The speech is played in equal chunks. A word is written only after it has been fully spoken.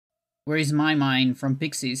Where is My Mind from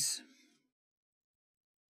Pixies.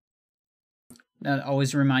 That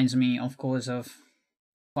always reminds me, of course, of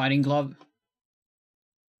Fighting Glove.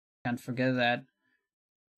 Can't forget that.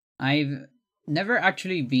 I've never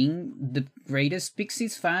actually been the greatest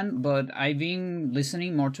Pixies fan, but I've been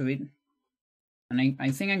listening more to it. And I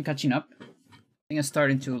think I'm catching up. I think I'm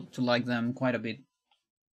starting to like them quite a bit.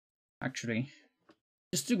 Actually.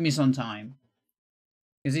 Just took me some time.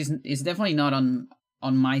 Because it's definitely not on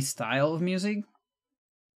my style of music,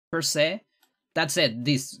 per se. That said,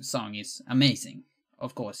 this song is amazing,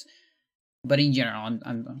 of course. But in general,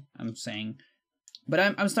 I'm saying, but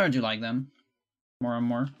I'm starting to like them more and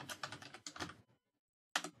more.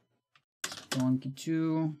 Spelunky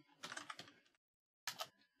 2,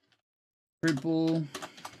 triple,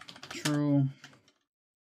 true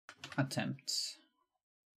attempt.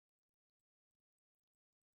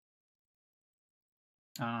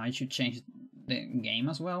 I should change the game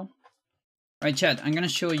as well. Alright, chat, I'm gonna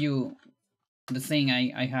show you the thing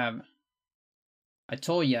I have. I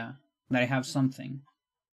told ya that I have something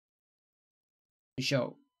to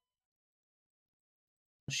show.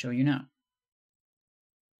 I'll show you now.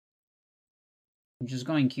 I'm just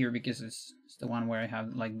going here because it's the one where I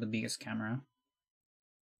have like the biggest camera.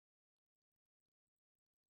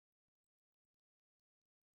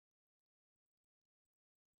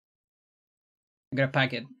 I got a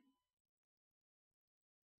packet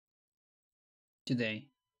today.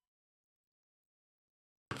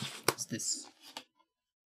 What's this?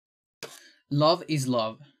 Love is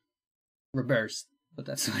love. Reversed. But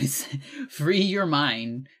that's what it says. Free your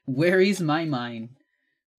mind. Where is my mind?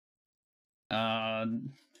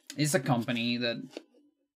 It's a company that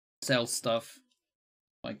sells stuff.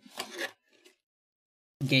 Like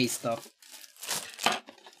gay stuff.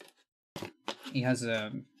 It has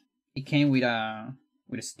a it came with a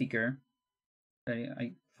sticker that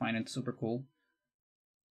I find it super cool.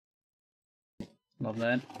 Love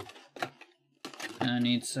that. And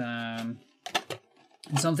it's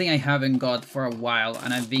something I haven't got for a while,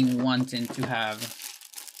 and I've been wanting to have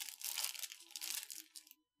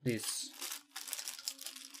this.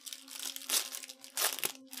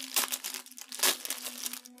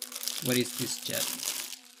 What is this jet?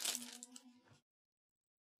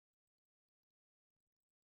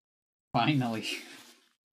 Finally.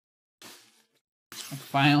 I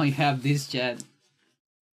finally have this jet.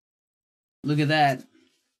 Look at that.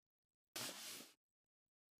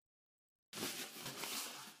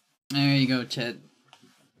 There you go, chat.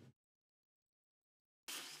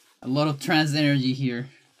 A lot of trans energy here.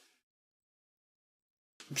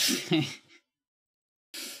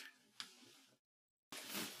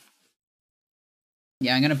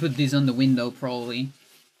 Yeah, I'm gonna put this on the window probably.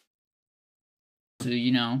 So,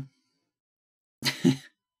 you know.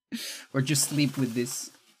 Or just sleep with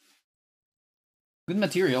this. Good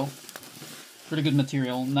material. Pretty good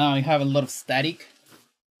material. Now I have a lot of static.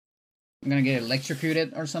 I'm gonna get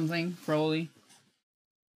electrocuted or something, probably.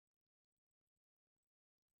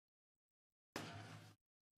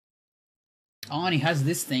 Oh, and it has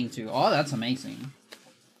this thing too. Oh, that's amazing.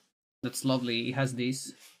 That's lovely. It has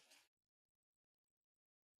this.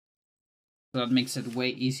 So that makes it way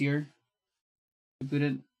easier to put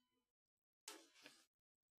it.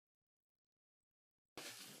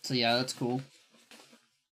 So yeah, that's cool.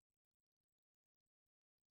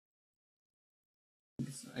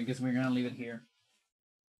 I guess we're gonna leave it here.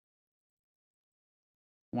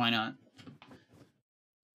 Why not?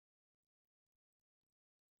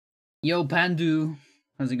 Yo, Pandu.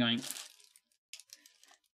 How's it going?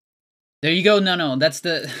 There you go. No, that's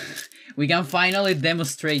the... We can finally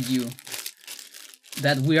demonstrate you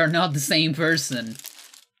that we are not the same person.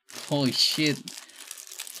 Holy shit.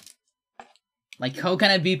 Like, how can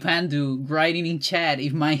I be Pandu writing in chat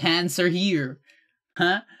if my hands are here?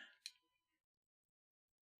 Huh?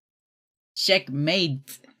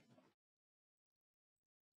 Checkmate.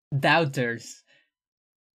 Doubters.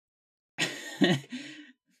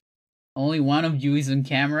 Only one of you is on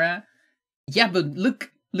camera? Yeah, but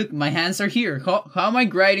look, my hands are here. How am I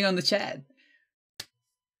writing on the chat?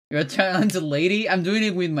 You're a talented lady? I'm doing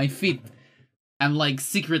it with my feet. I'm like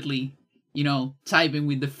secretly, you know, typing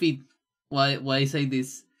with the feet while I say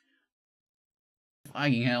this.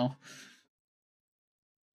 Fucking hell.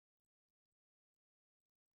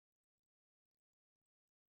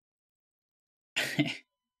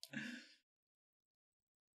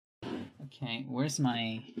 Okay, where's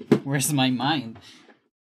my mind?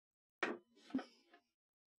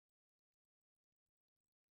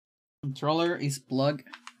 Controller is plug.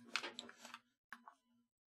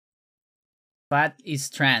 Fat is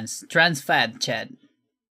trans. Trans fat, chat.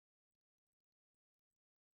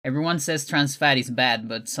 Everyone says trans fat is bad,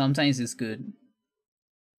 but sometimes it's good.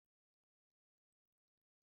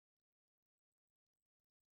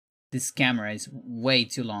 This camera is way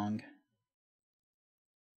too long.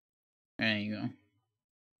 There you go.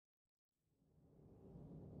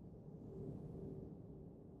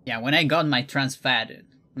 Yeah, when I got my trans fat,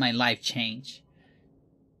 my life changed.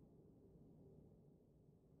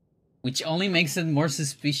 Which only makes it more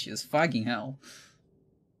suspicious. Fucking hell.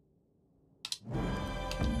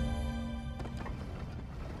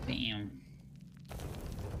 Damn.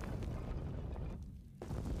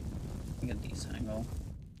 Look at this angle.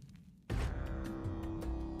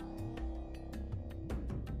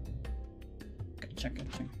 Check.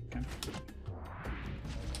 Okay.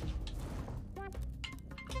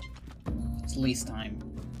 It's least time.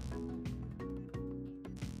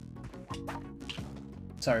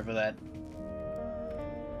 Sorry for that.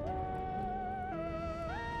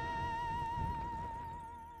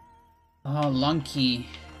 Oh, Lunky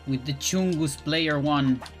with the Chungus Player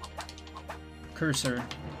 1 cursor.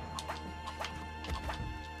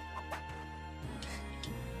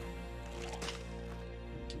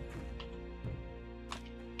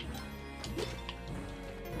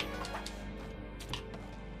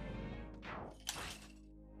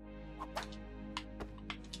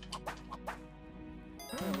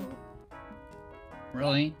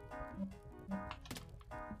 Really?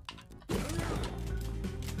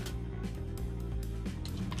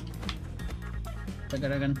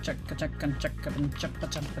 Check.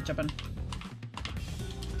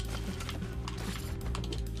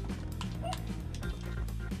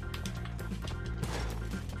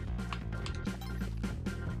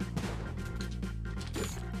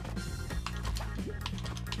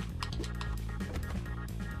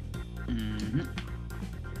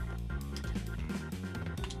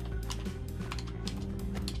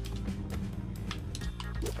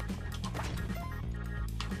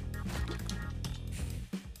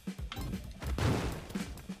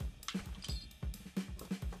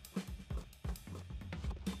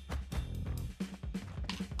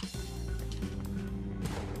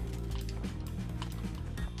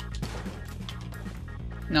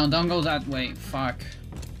 No, don't go that way. Fuck.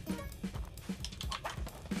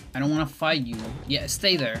 I don't want to fight you. Yeah,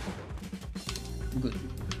 stay there. Good.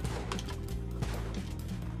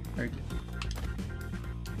 Very good.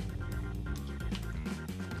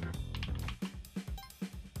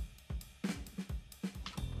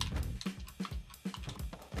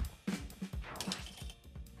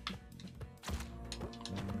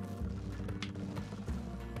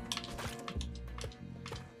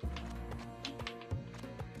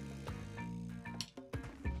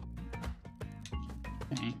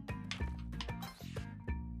 Okay.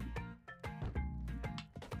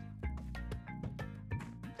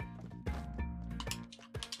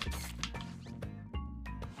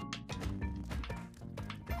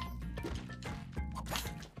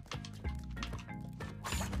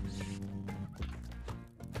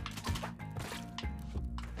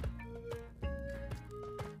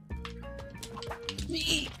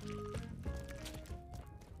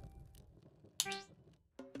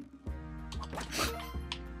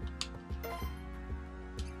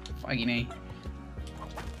 Fucking A.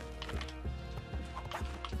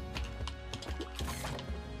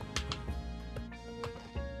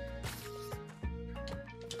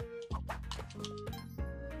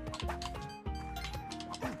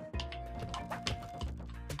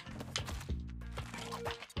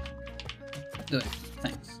 Good,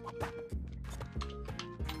 thanks.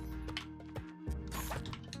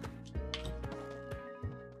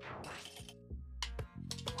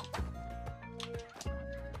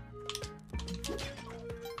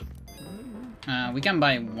 We can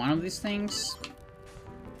buy one of these things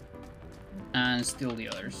and steal the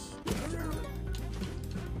others,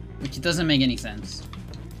 which doesn't make any sense,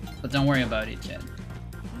 but don't worry about it yet.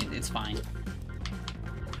 It's fine.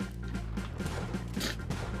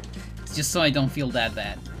 It's just so I don't feel that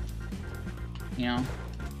bad, you know?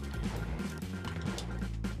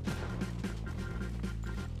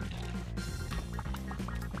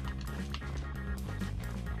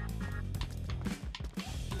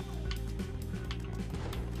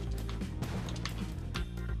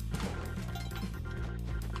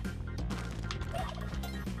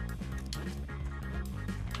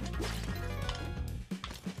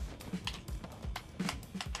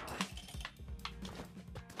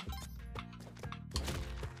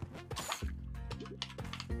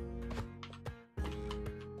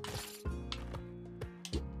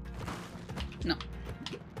 No.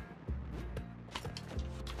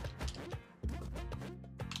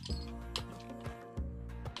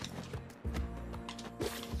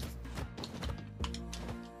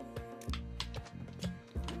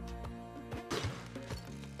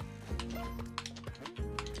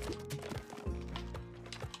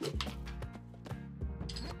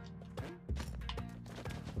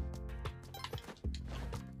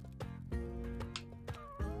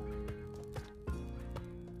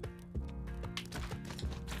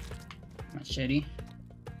 Shitty.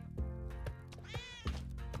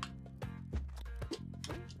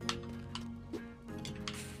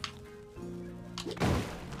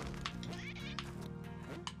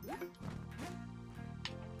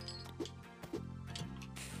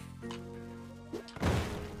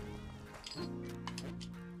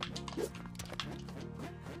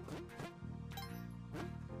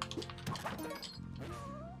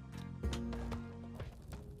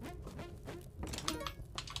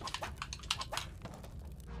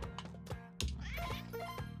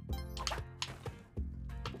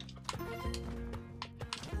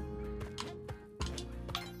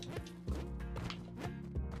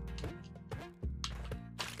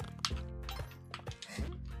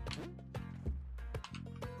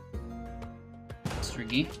 It's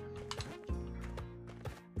tricky.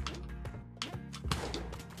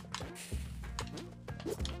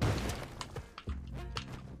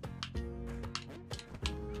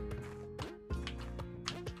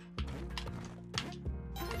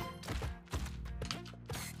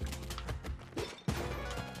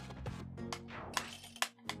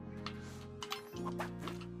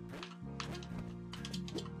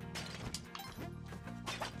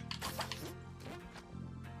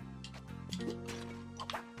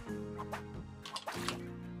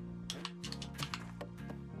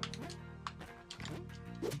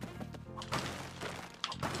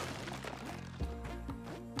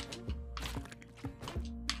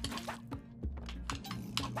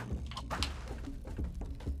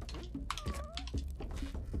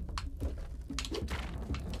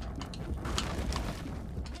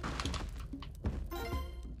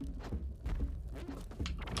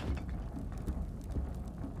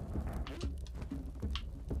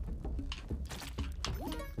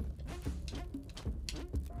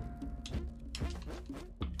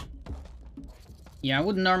 Yeah, I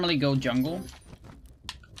would normally go jungle,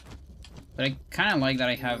 but I kind of like that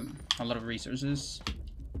I have a lot of resources.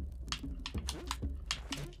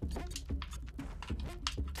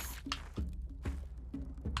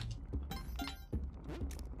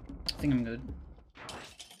 I think I'm good.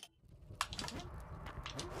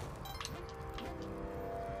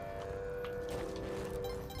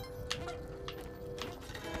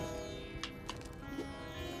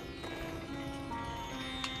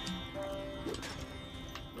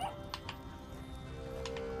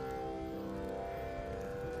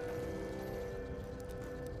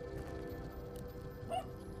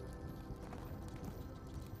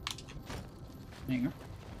 There you go.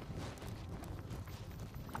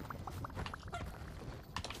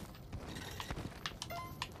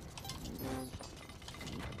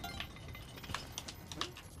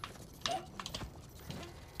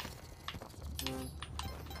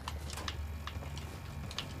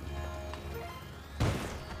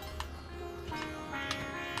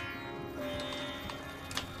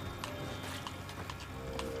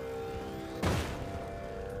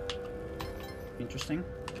 Interesting.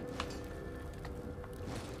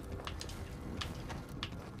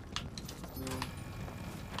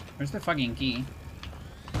 Where's the fucking key?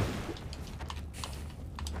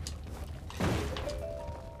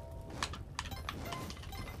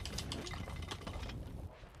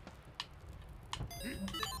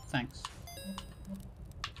 Thanks.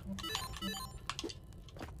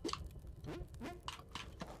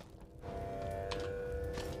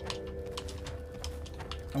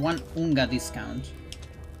 I want Unga discount.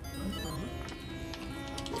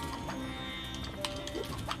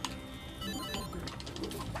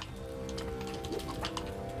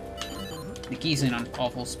 The key's in an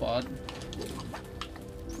awful spot.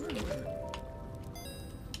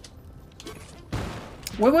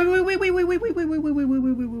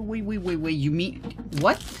 Wait, you mean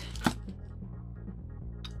what?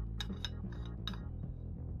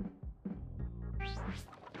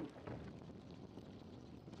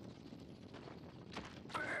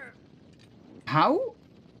 How?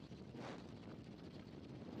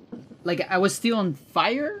 Like I was still on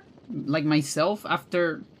fire? Like myself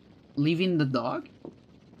after leaving the dog?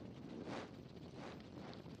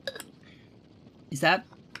 Is that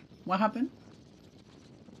what happened?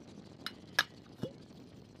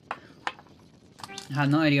 I had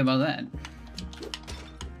no idea about that.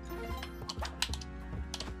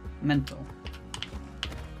 Mental.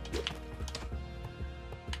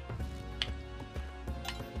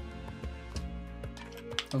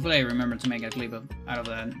 Hopefully I remember to make a clip out of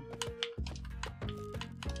that.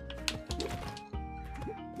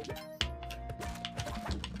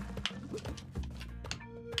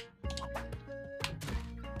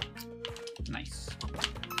 Nice.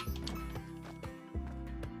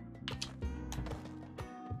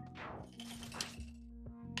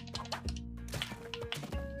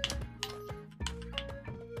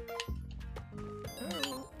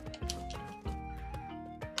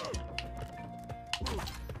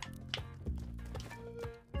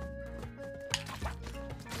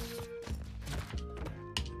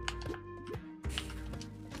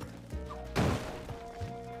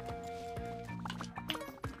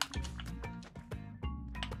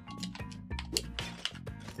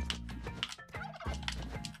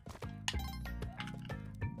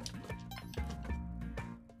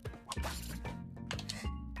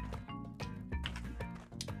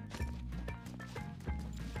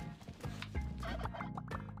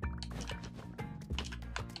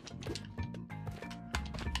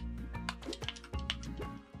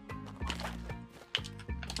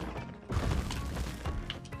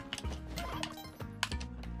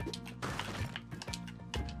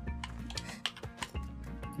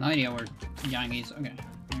 No idea where Yang is. Okay,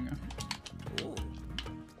 there you go.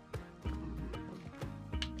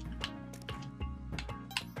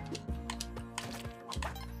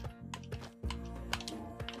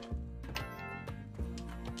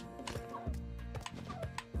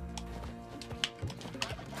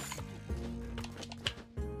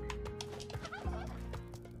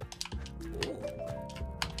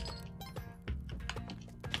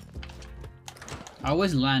 I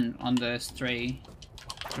always land on the stray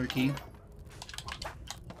turkey.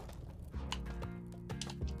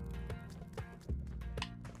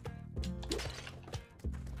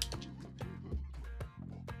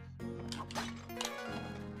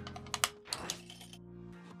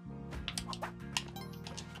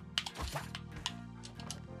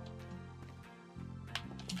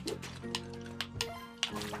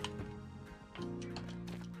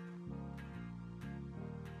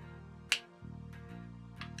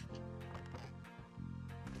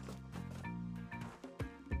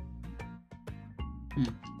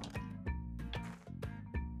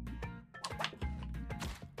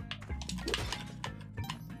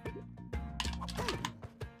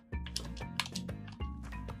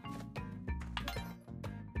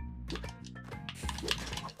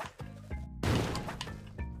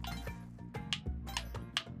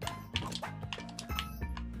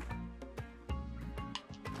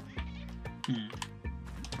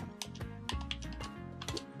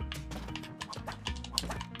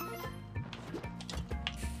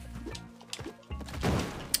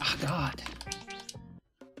 Oh god.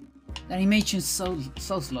 The animation's so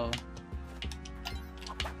slow.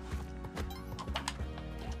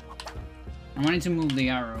 I wanted to move the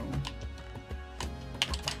arrow.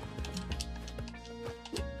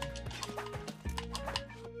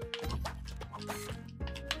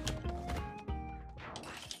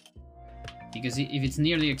 Because if it's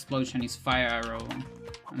near the explosion, it's fire arrow.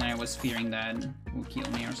 And I was fearing that it will kill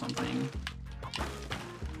me or something.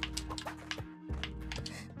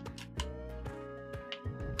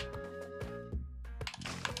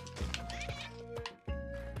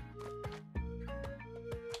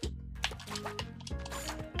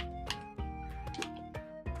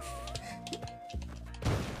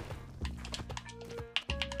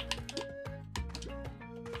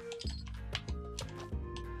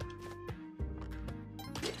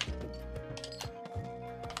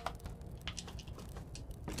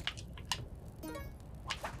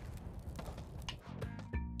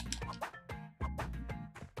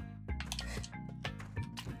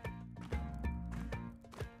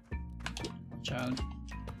 Child.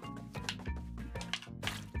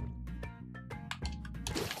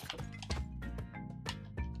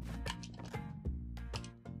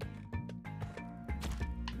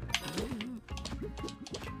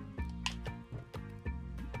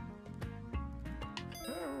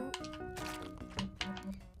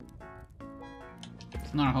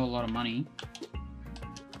 It's not a whole lot of money.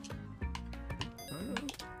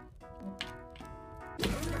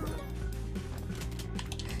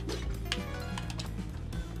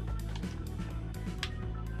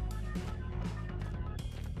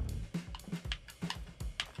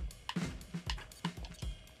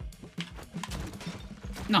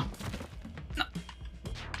 No. No.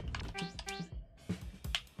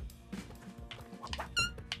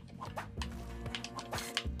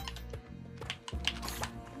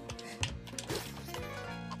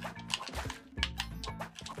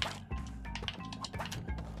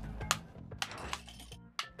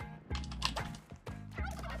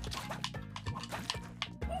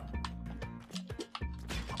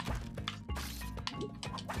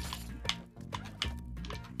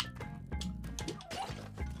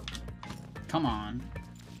 Come on.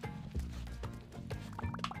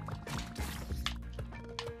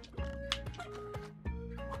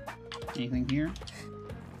 Anything here?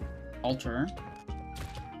 Altar.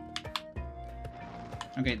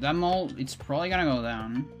 Okay, that mole, it's probably gonna go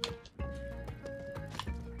down.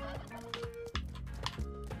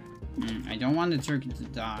 I don't want the turkey to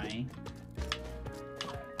die.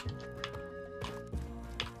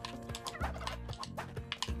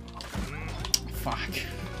 Fuck.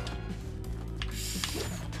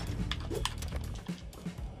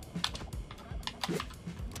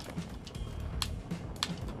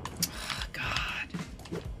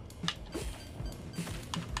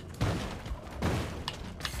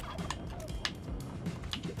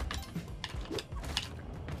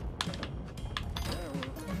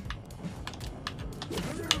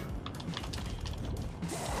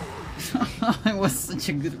 It was such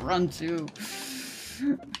a good run too.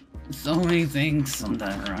 So many things on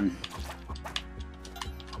that run.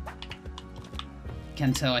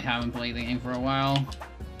 Can't tell I haven't played the game for a while.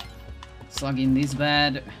 sucking this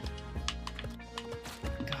bad.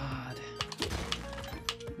 God.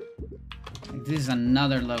 Like, this is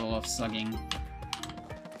another level of sucking.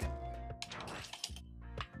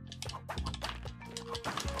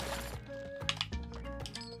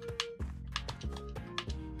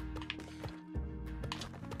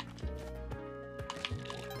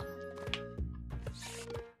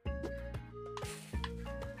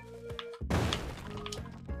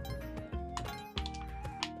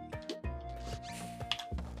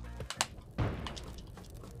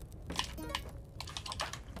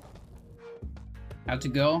 Have to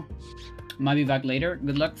go. Might be back later.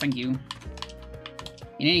 Good luck. Thank you.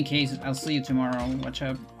 In any case, I'll see you tomorrow. Watch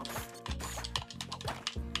out.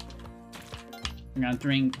 I'm gonna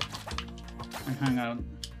drink and hang out.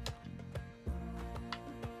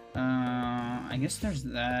 I guess there's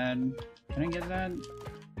that. Can I get that?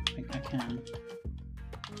 I can.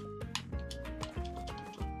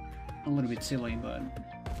 A little bit silly, but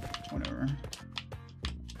whatever.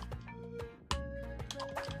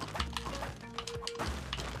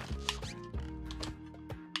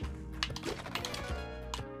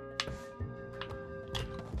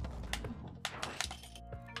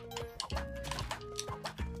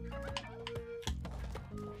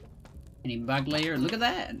 Any back layer? Look at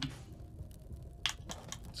that!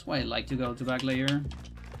 That's why I like to go to back layer.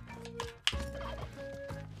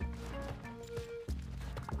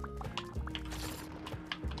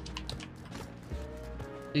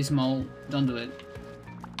 Please, Mole, don't do it.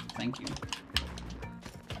 Thank you.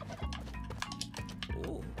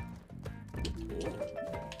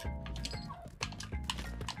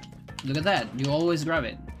 Look at that! You always grab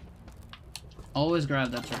it. Always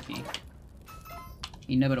grab that turkey.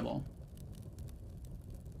 Inevitable.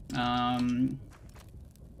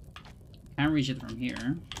 Can't reach it from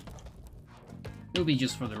here. It'll be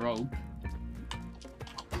just for the rope.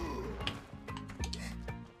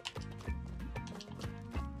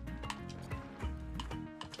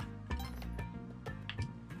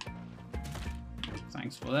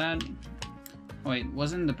 Thanks for that. Wait,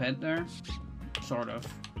 wasn't the pet there? Sort of.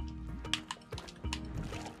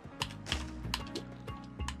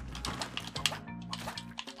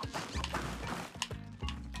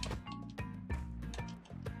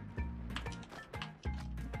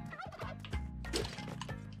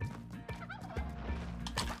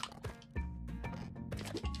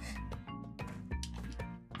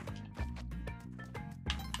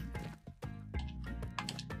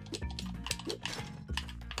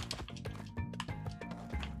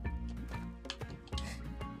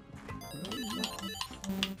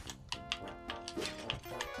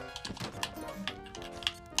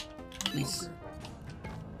 Please.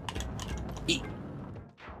 Eat.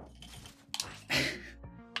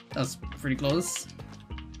 That's pretty close.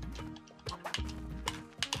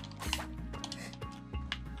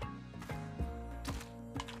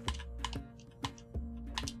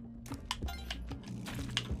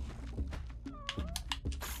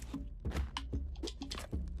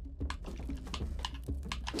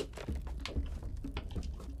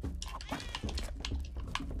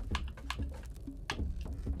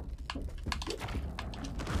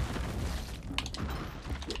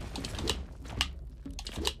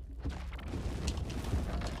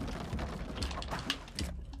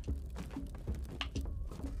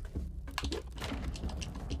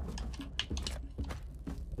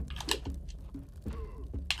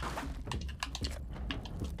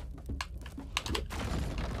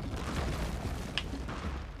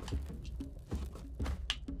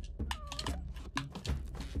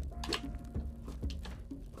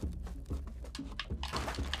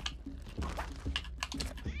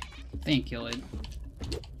 Think kill it.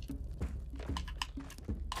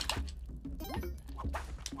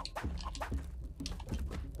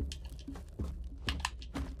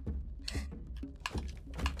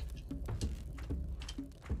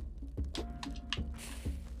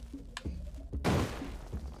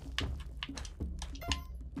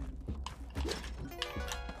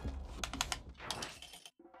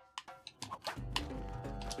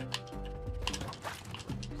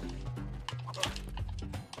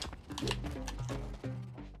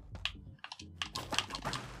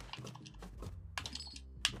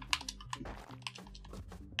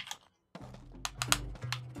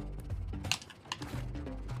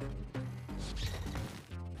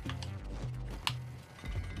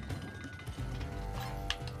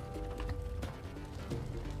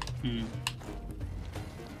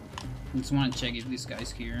 I just want to check if this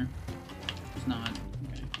guy's here. It's not.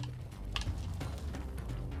 Okay.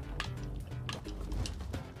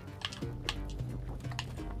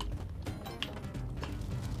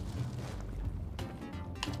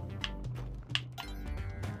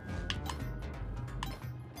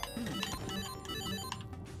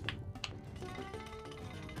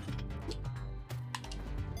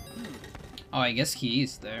 I guess he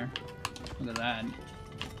is there. Look at that.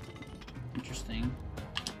 Interesting.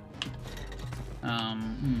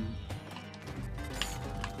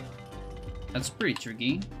 That's pretty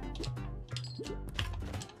tricky.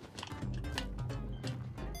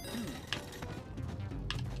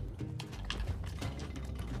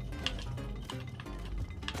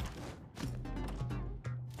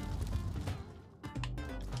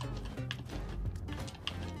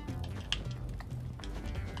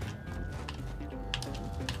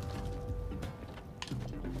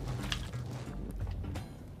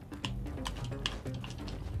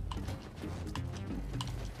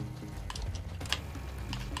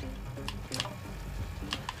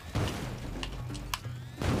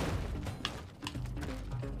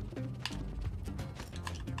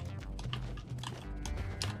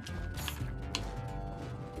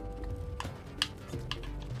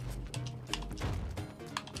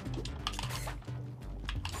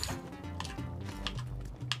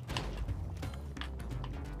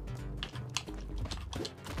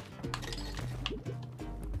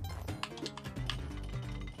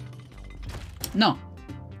 No.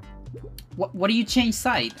 What do you change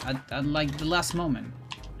side at like the last moment?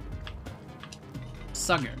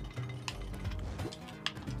 Sucker.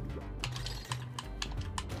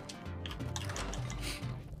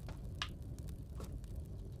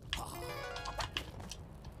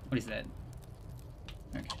 What is that?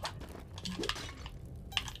 Okay.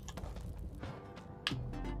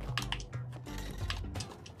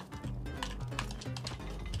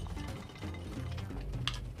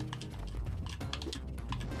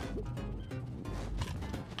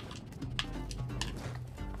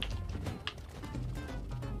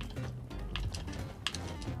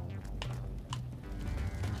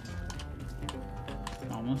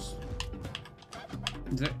 Almost.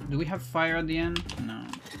 Do we have fire at the end? No.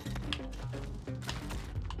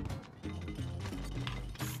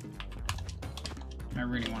 I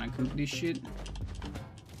really want to cook this shit.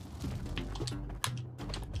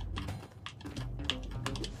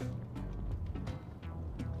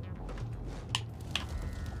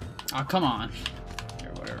 Oh, come on.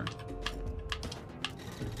 Or whatever.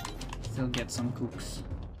 Still get some cooks.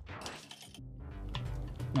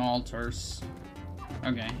 No altars.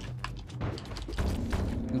 Okay.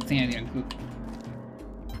 Good thing I didn't cook.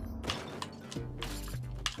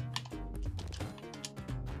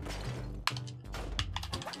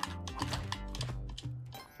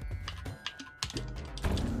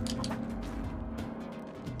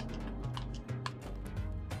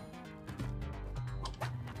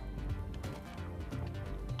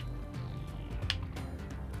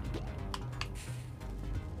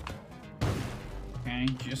 Okay,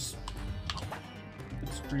 just...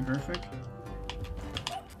 That's pretty perfect.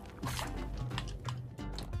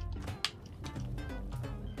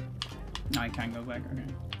 No, I can't go back. Okay.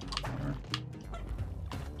 Whatever.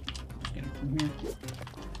 Just get it from here.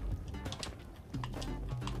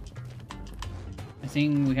 I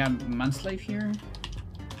think we have Manslave here.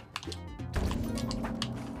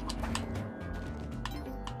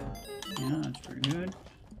 Yeah, that's pretty good.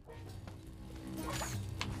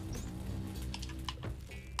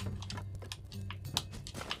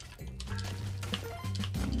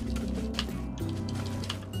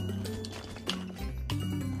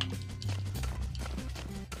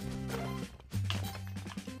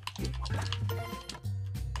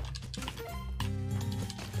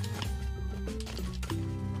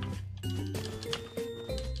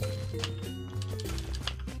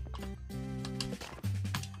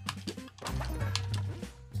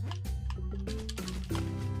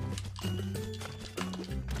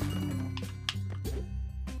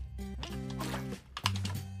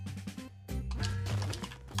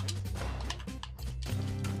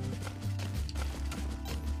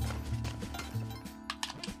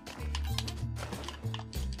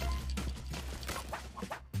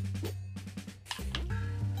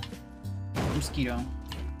 Mosquito.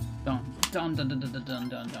 Dun.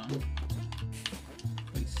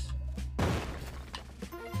 Please.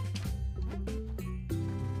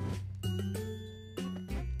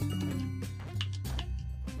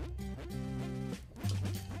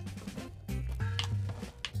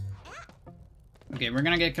 Okay, we're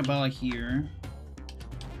gonna get Kabbalah here.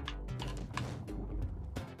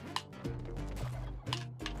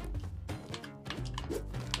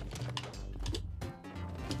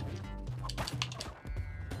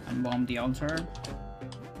 Bomb the altar.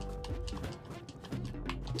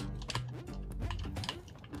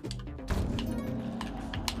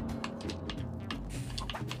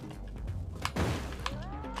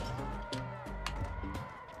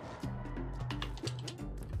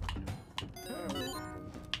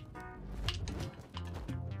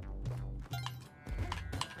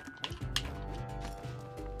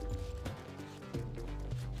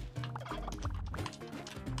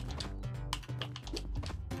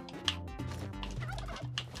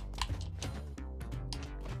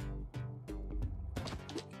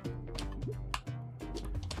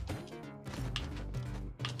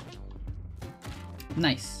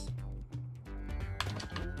 Nice.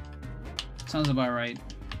 Sounds about right.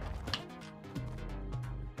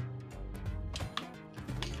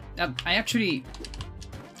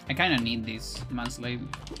 I kind of need these manslave.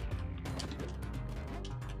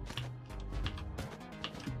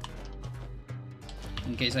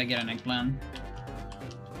 In case I get an eggplant.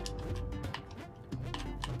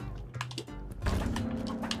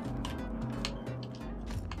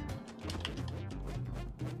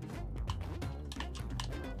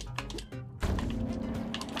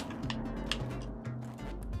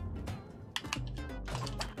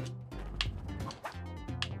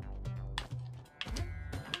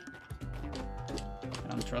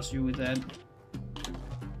 I don't trust you with that.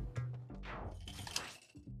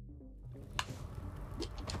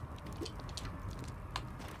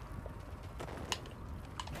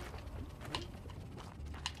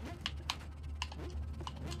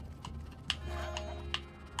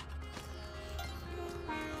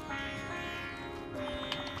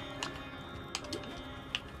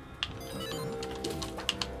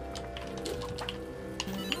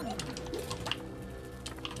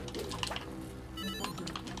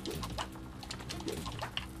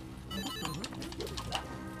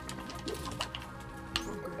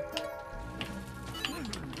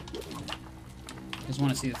 Just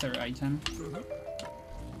want to see the third item.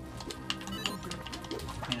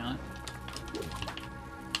 Why not?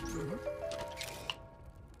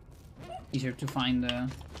 Easier to find the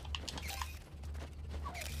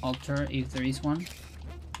altar if there is one.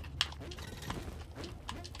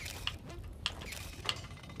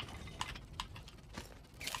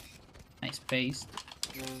 Nice paste.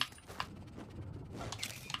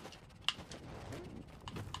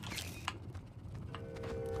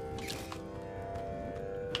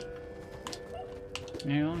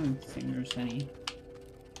 I don't think there's any.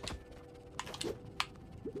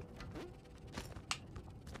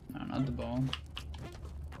 No, not the ball.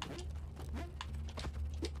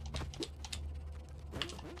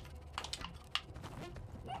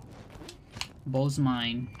 Ball's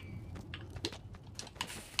mine.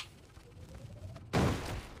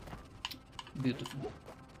 Beautiful.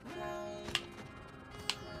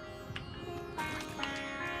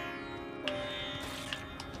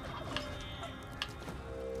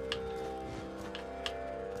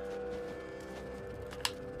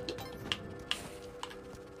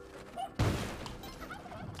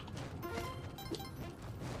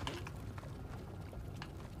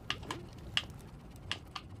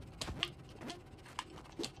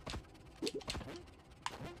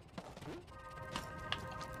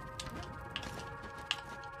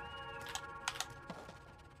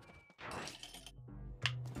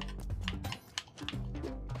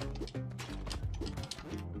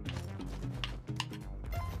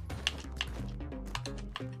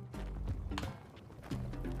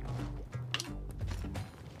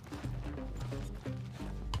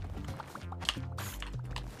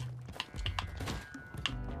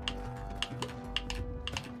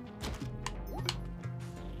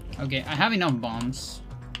 Okay, I have enough bombs.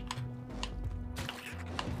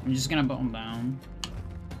 I'm just gonna put them down.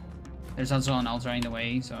 There's also an altar in the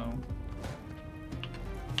way, so...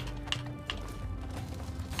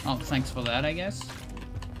 Oh, thanks for that, I guess.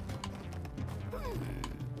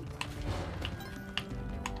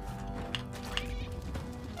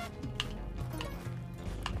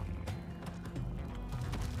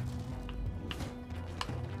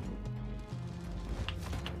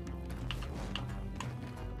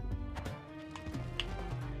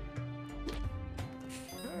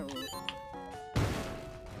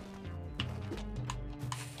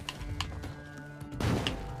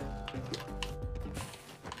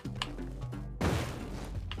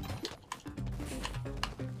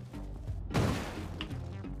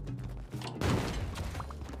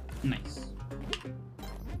 Nice.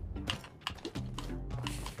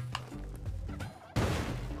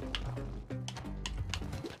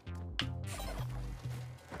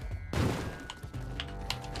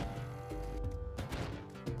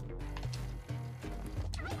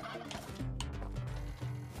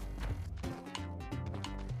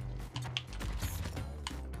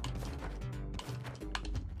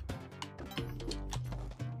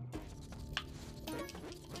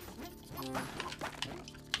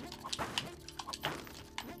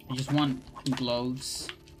 I just want gloves,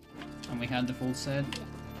 and we had the full set.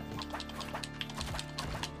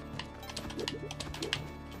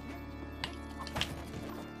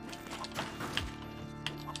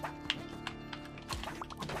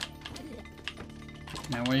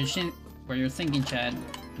 Now, where you're thinking, Chad,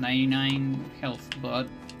 99 health, but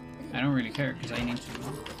I don't really care because I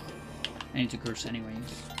need to curse anyways.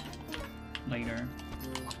 later.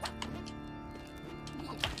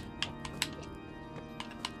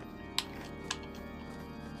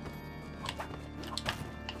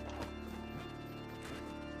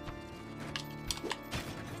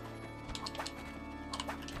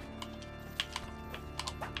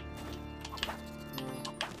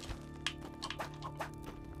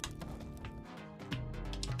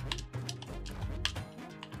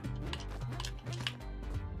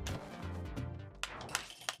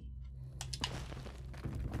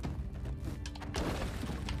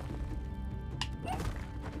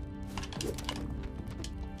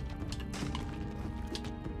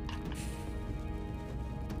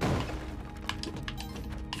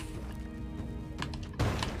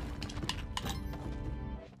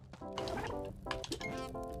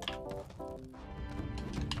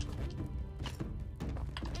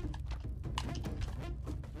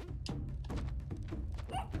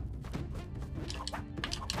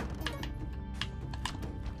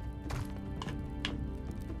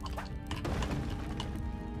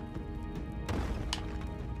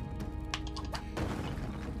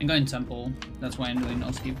 I'm going temple, that's why I'm doing no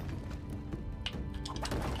skip.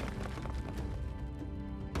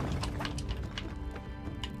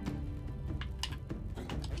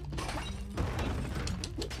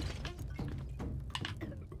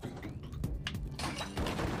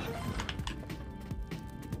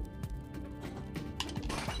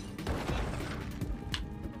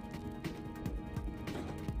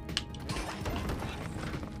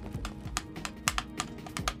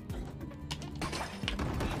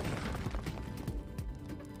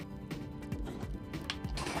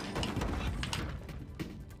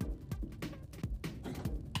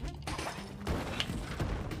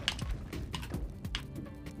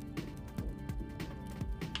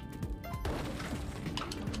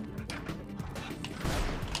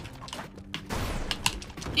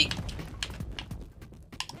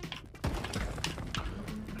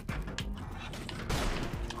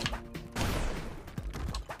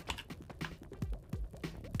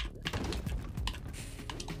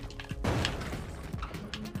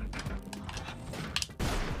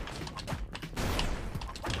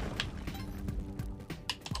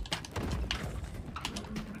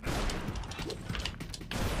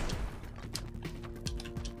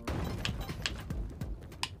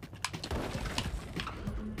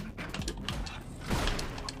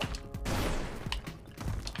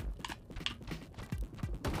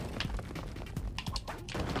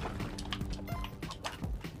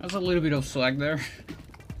 There's a little bit of swag there.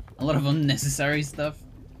 A lot of unnecessary stuff.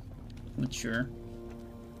 But sure.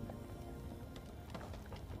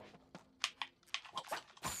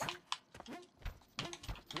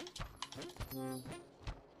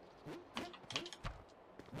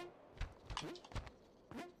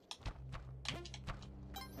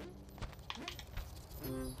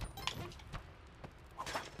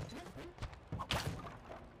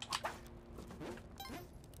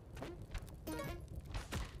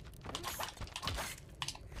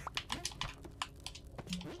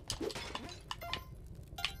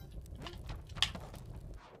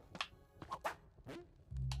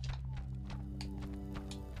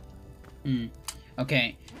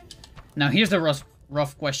 Okay, now here's the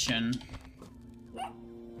rough question.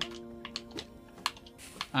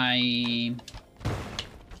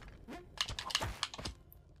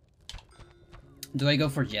 Do I go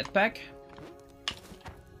for jetpack?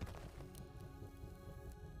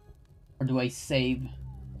 Or do I save?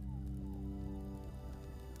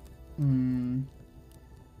 Thing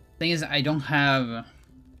is, I don't have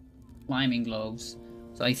climbing gloves,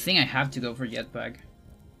 so I think I have to go for jetpack.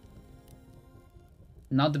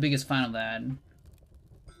 Not the biggest fan of that.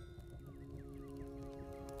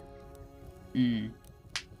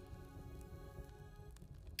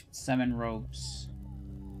 7 ropes.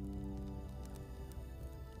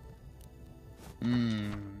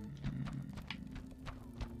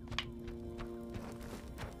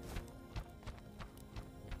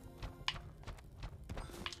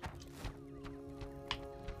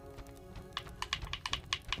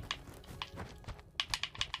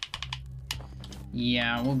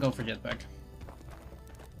 Yeah, we'll go for jetpack.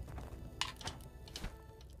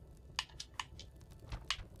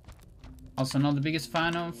 Also not the biggest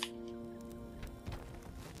fan of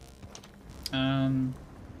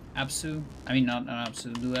Apsu. I mean not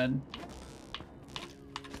Apsu, Duet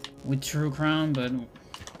with True Crown, but we'll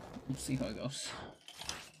see how it goes.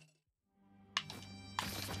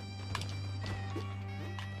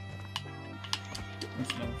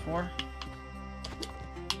 That's level 4.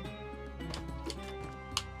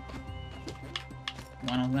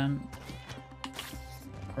 One of them.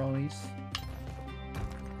 Crawlies.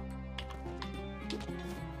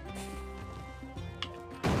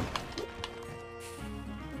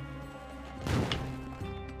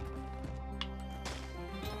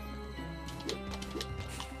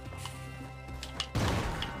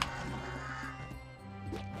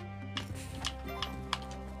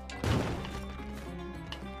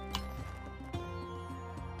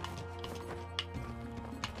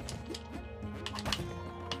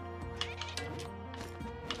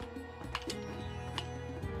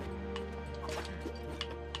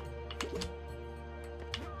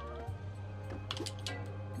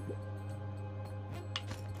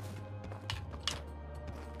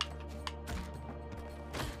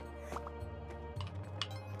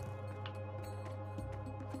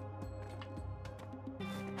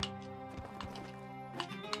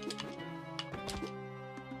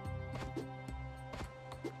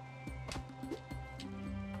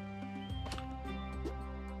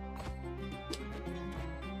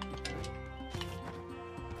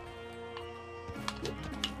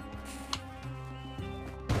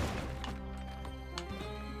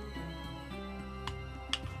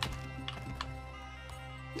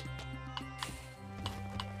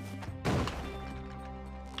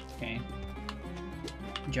 Okay.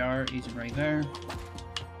 Jar is right there.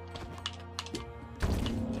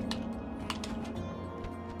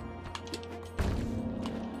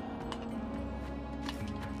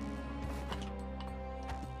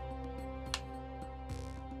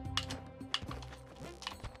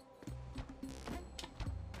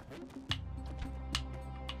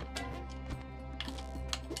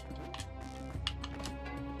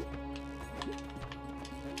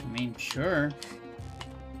 I mean, sure.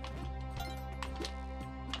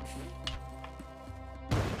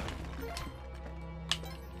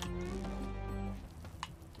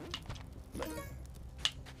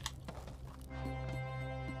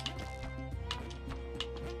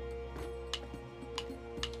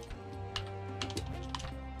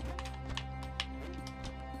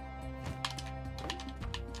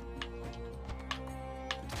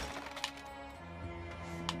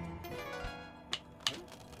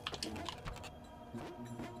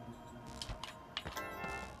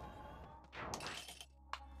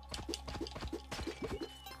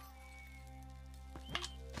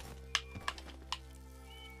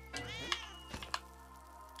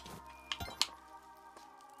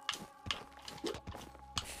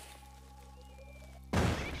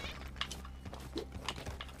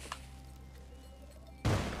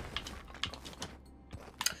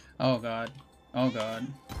 Oh god. Oh god.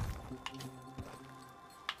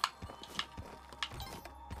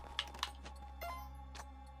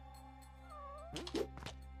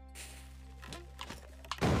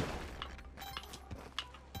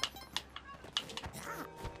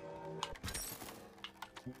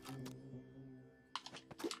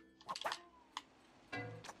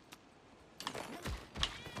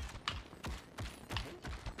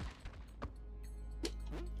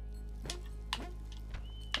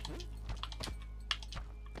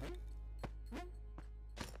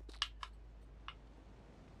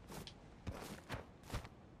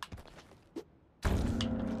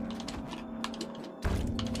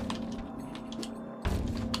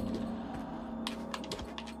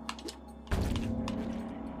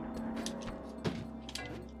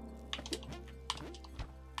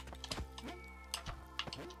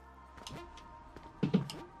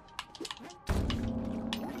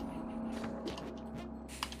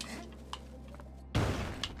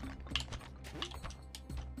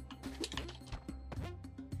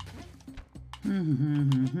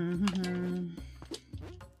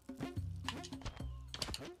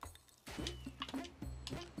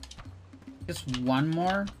 Just one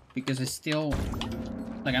more, because it's still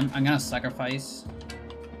like I'm gonna sacrifice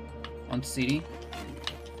on city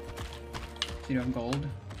of gold.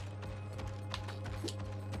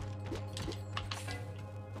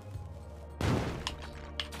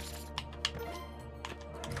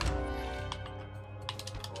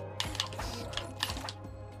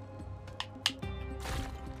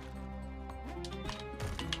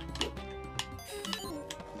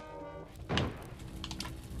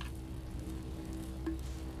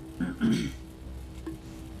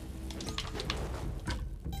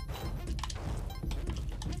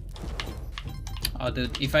 Oh,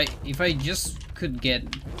 dude, if I just could get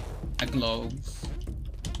a gloves.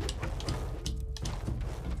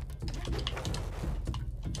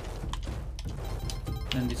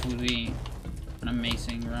 Then this would be an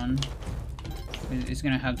amazing run. It's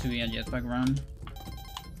gonna have to be a jetpack run.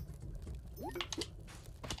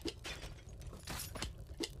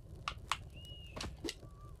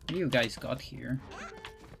 What do you guys got here?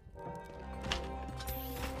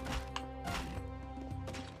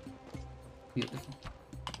 Beautiful.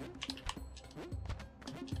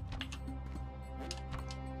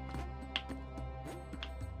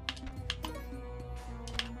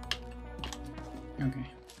 Okay.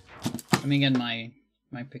 Let me get my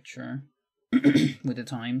picture with the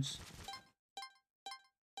times.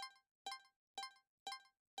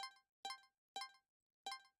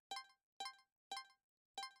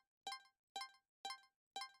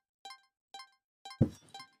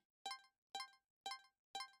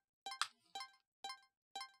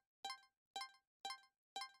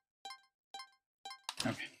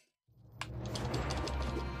 Okay.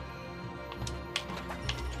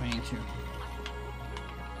 22.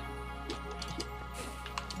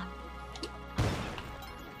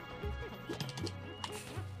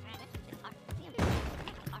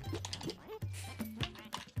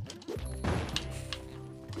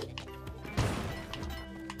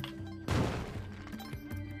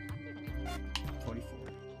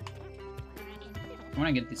 I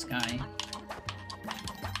wanna get this guy.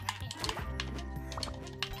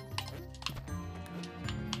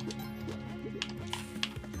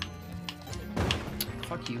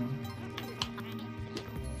 Fuck you.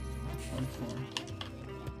 44.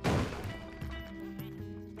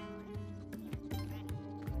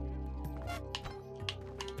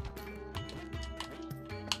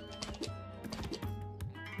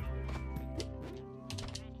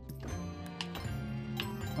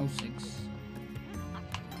 Oh, 6.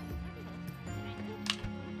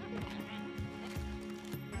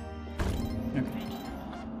 Okay.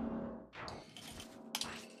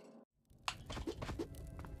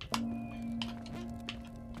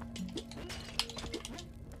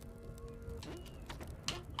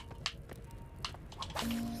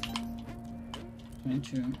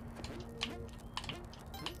 Into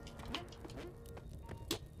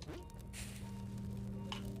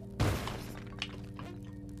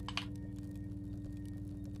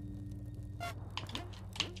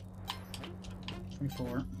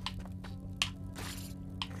 24.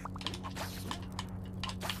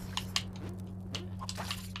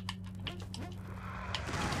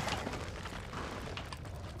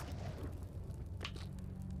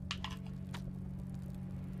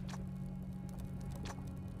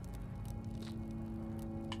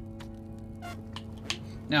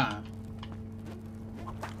 Nah.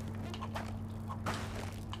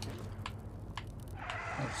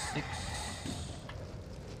 Oh, 6.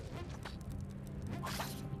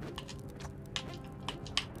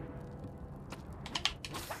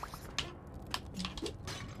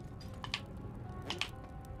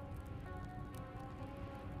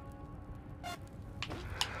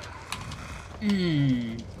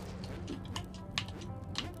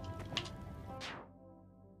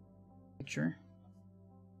 Picture.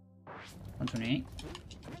 128.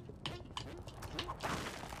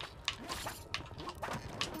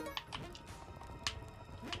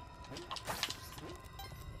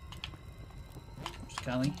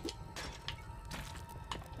 Scully.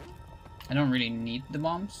 I don't really need the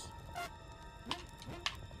bombs.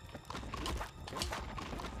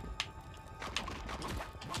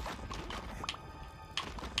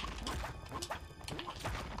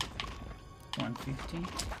 $150.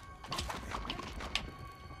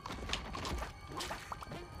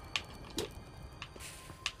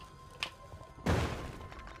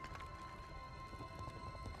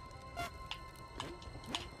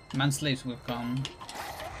 Manslaves will come.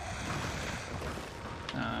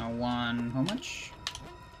 How much?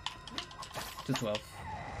 212.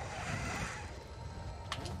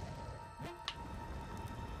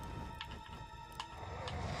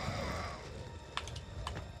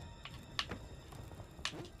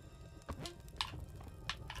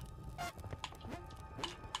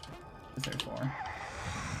 $34.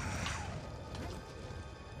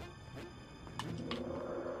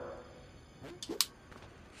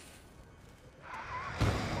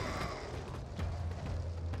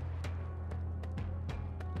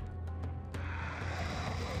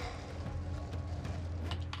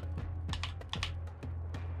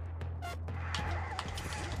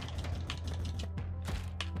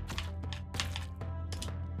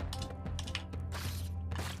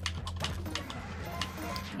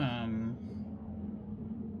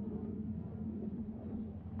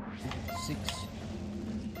 Six.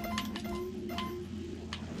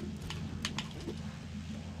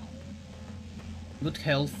 Good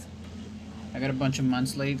health. I got a bunch of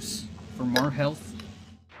manslaves for more health.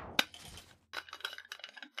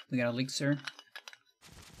 We got elixir.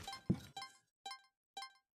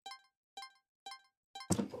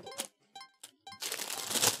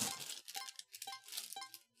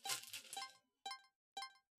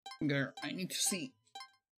 Girl, I need to see.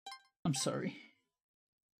 I'm sorry.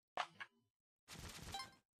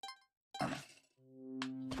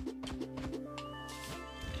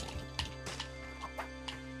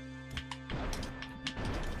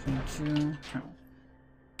 Two.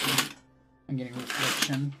 I'm getting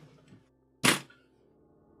reflection.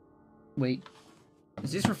 Wait.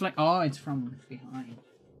 Is this reflect? Oh, it's from behind.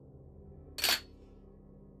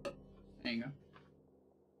 There you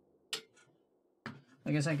go.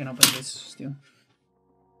 I guess I can open this still.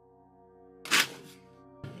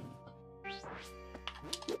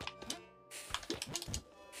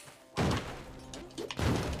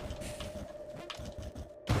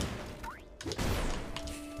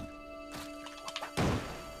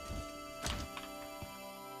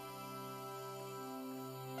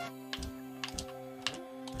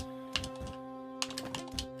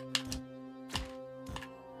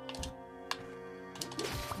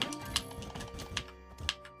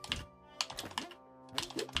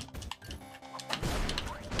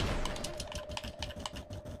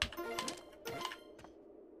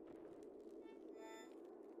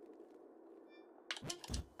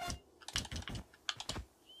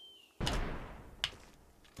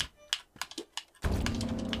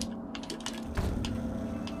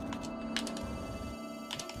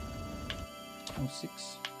 Oh,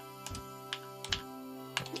 6.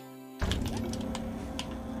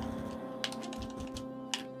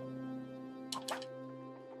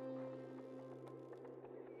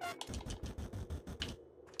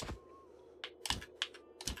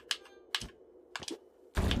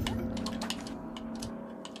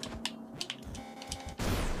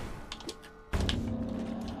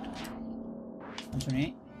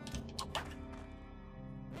 $128.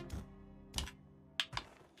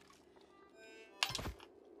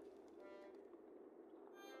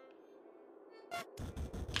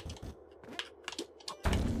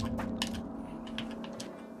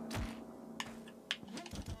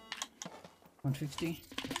 $150.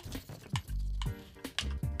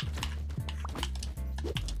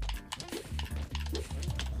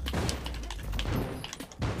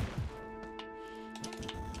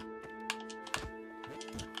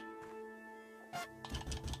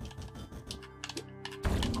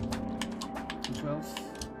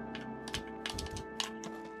 $12.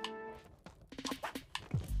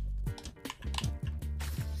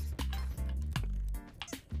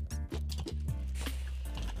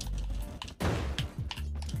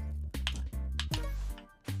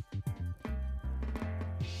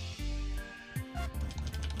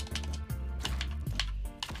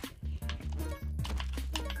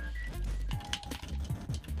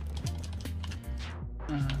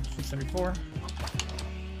 $234.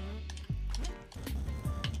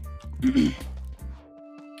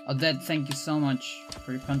 Odette, thank you so much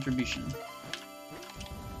for your contribution.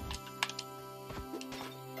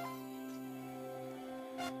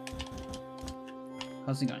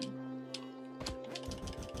 How's it going?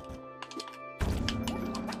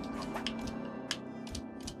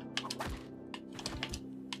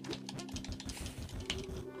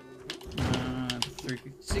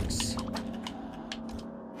 $356.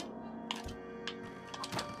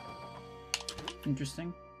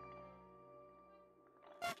 Interesting.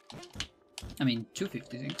 I mean,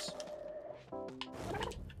 $256.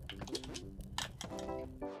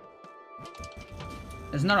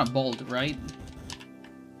 It's not a bolt, right?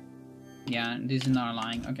 Yeah, this is not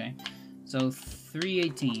lying. Okay. So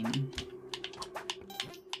 318.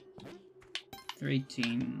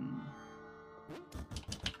 318.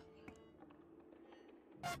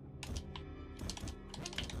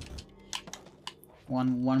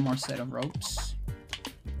 One more set of ropes.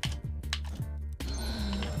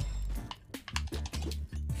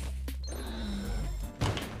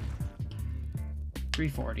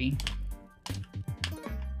 $340.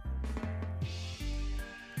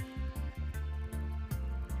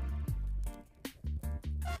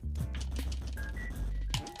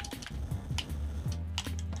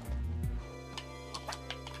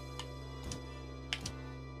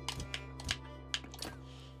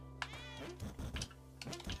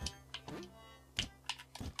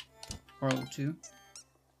 $402.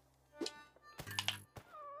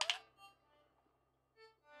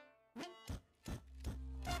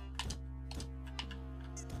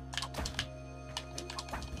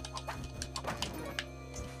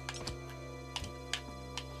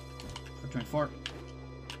 $424.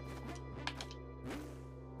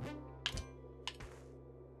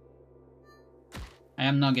 I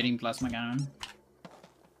am not getting plasma cannon.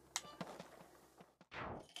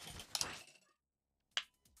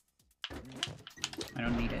 I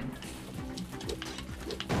don't need it.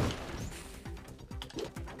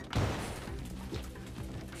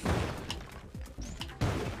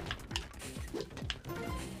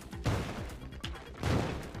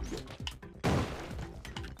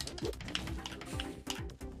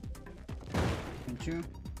 Thank you.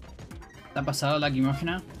 ¿Te ha pasado la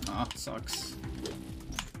lacrimógena? Oh, sucks.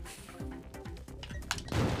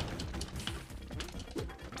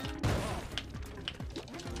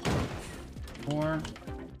 Four.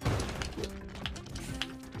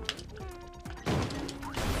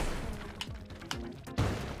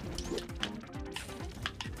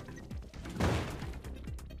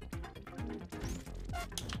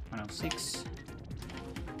 Six.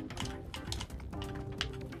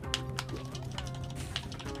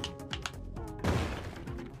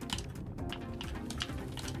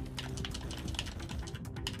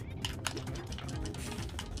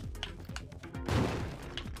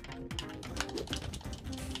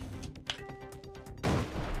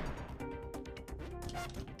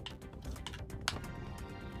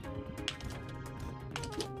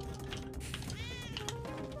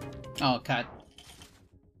 Oh, cat.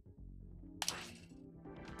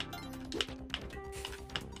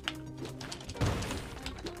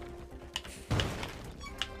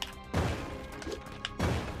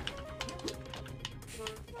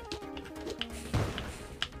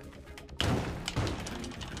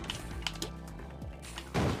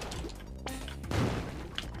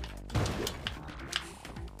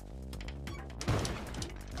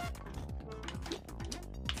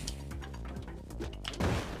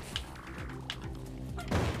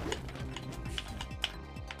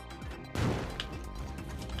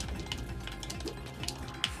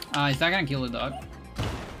 Is that gonna kill the dog?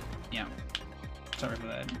 Yeah. Sorry for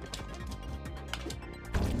that.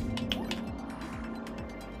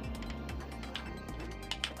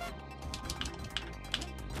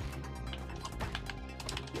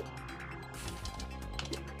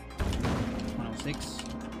 Six.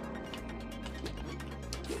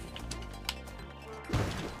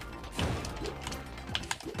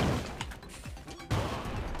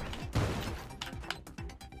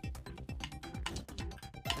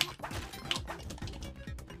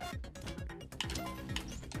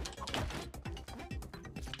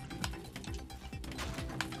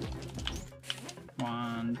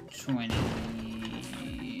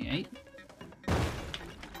 $128.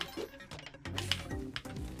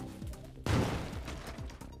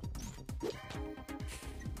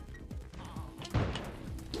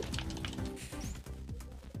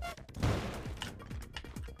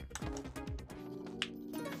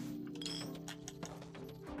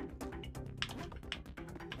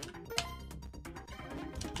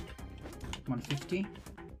 $150,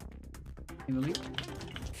 I believe.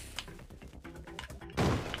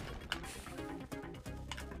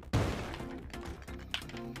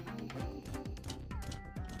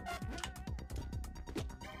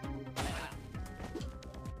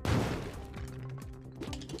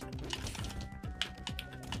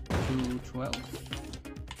 $212.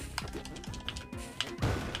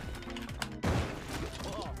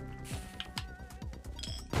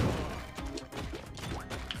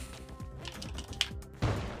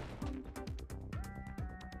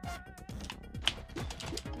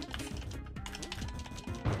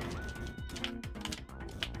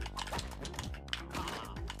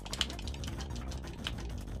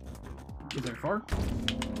 Is there four?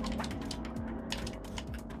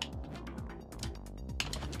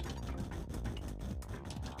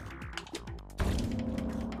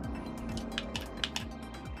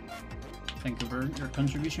 Thank you for your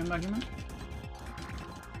contribution, Magma.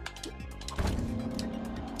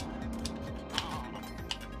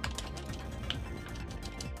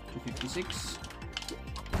 $256.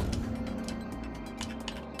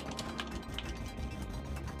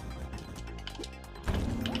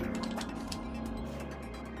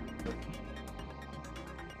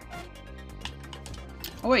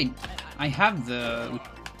 Oh wait, I have the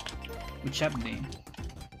Uchebni.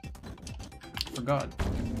 Forgot.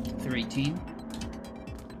 318.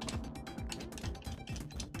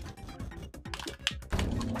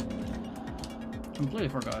 Completely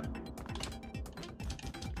forgot.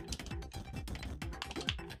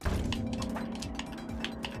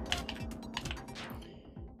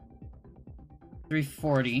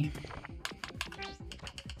 $340.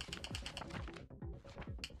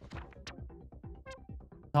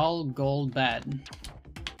 Tall gold bad.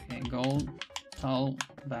 Okay, gold, tall,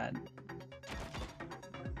 bad.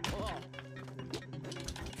 Tall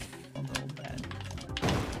gold bad.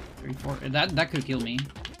 340. That could kill me.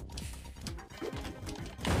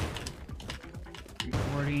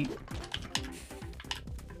 340.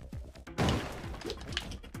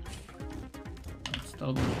 Let's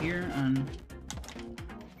double here and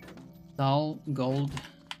tall gold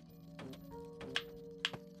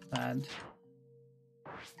bad.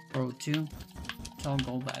 Pro 2, It's all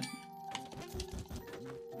gold bad.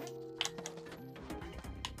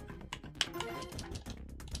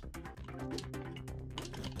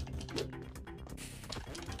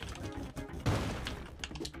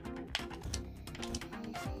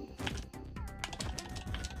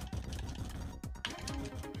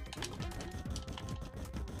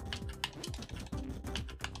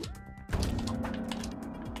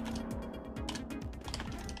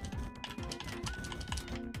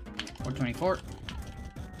 $424.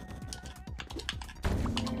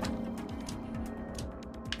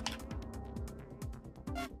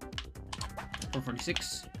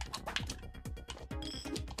 446.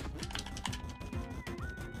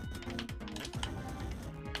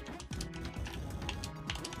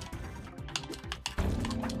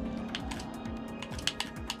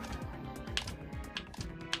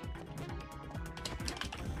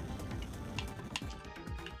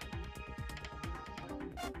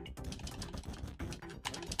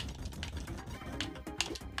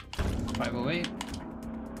 $508.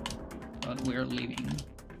 But we're leaving.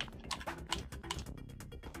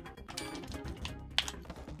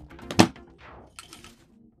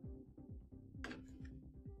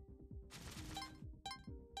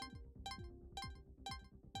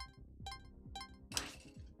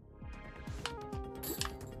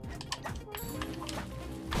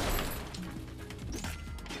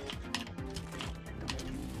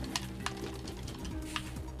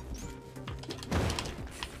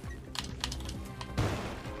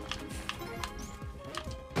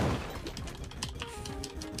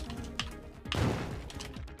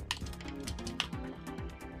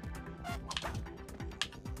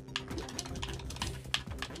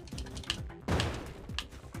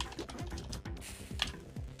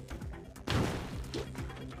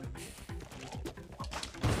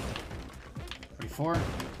 $44.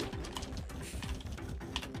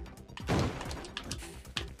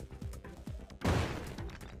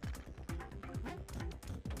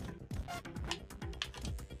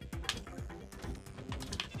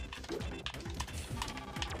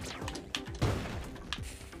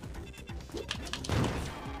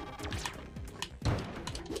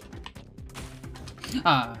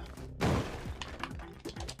 Ah.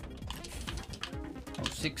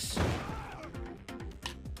 06.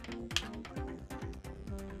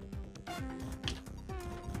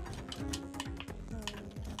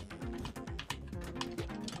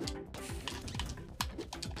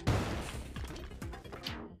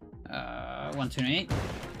 $128.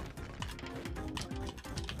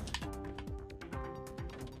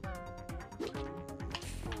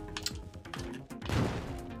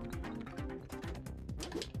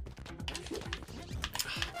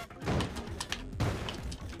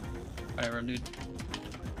 Whatever, dude.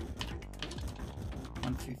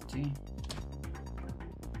 150.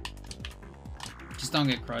 Just don't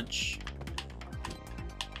get crutch.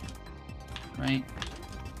 Right?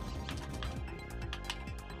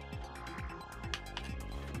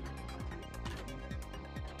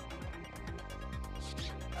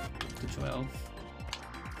 To 12.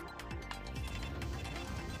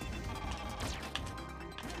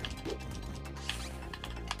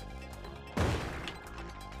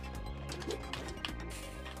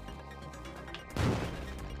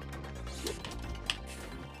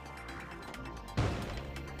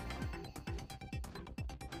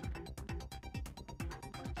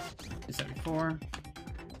 Is 74.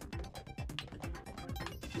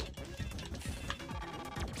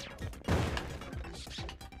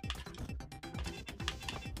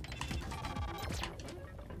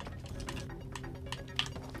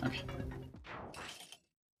 Okay.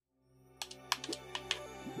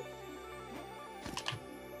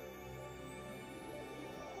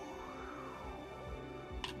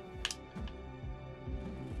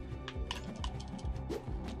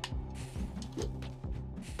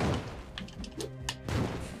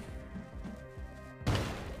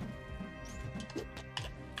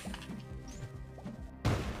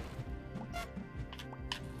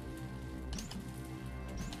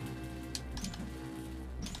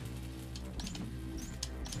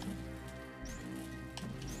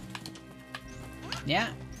 Yeah.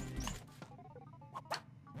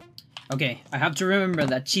 Okay, I have to remember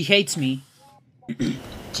that she hates me.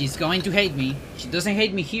 She's going to hate me. She doesn't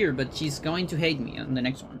hate me here, but she's going to hate me on the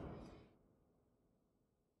next one.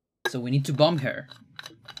 So we need to bomb her.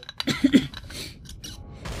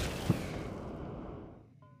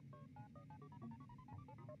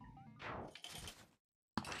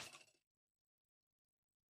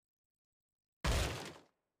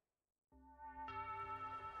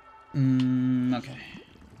 Okay.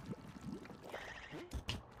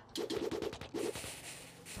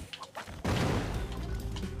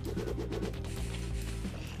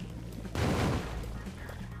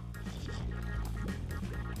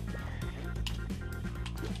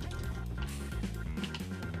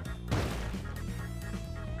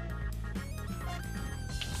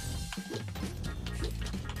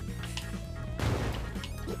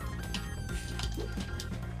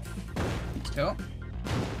 Go.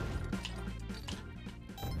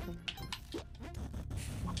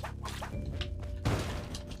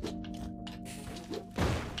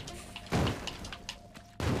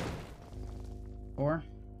 Four.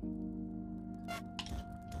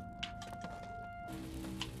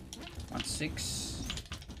 1, 6.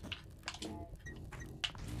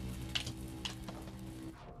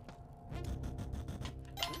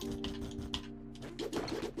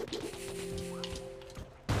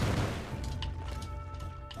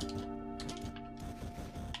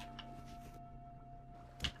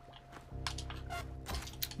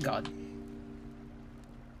 God.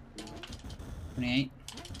 28.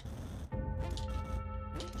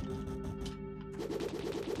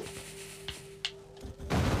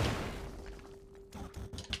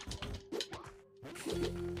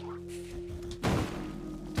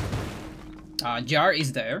 Jar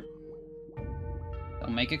is there.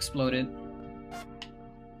 Don't make exploded.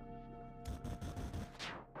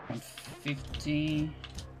 150.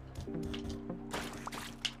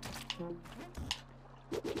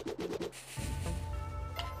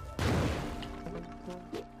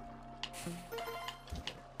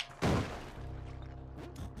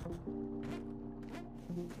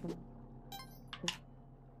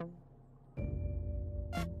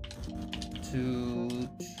 To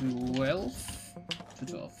 12. To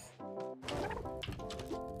 12.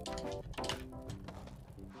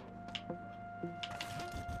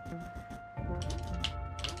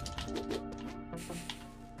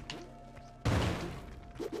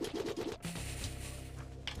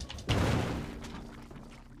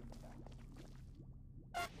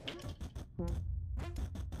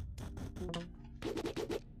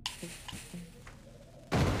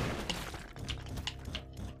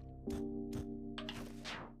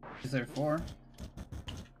 Is there 4?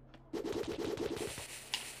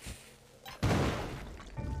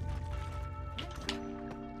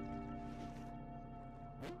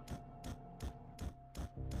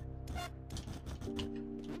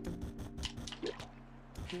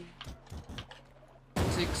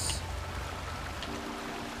 Six.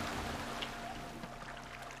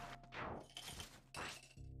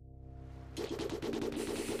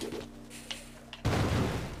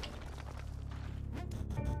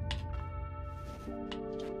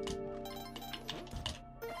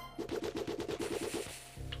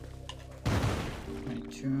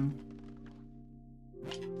 Two.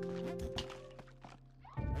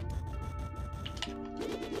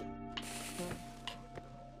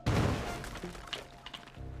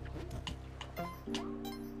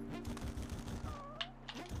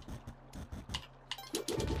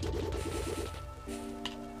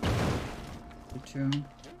 Two.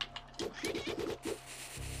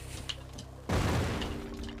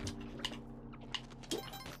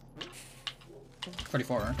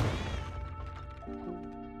 44.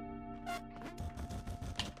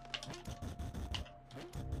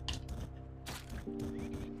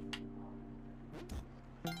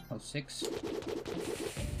 Oh, 6.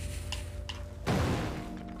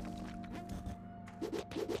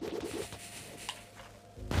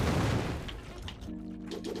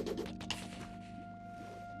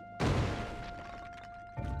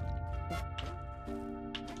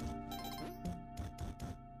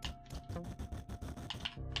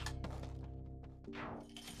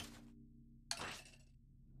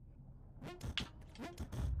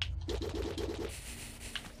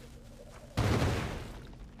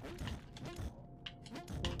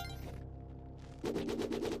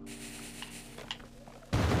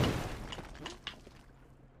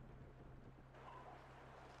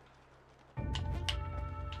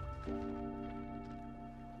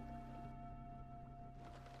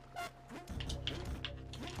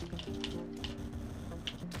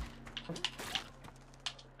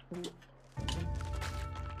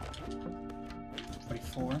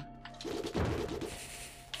 Four.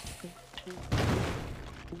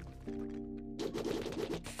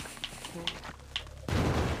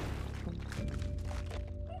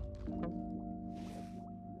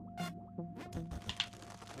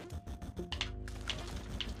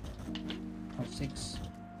 Oh, 6.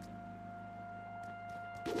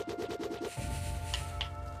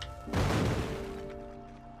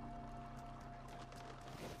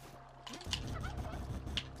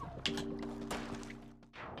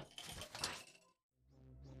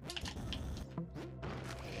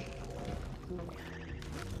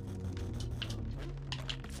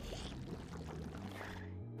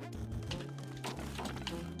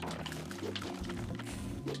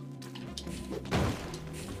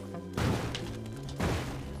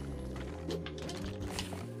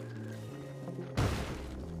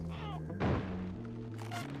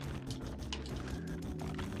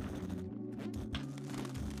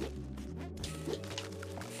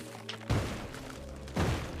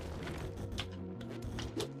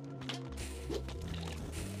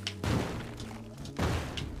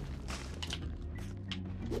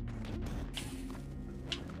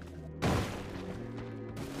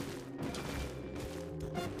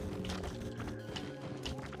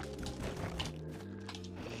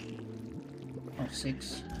 Oh,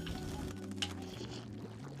 6.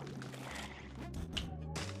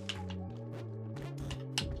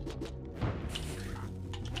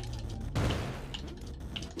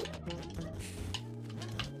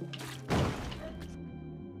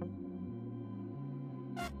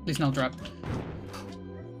 Please no drop.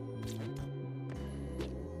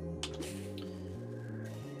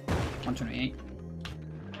 $128.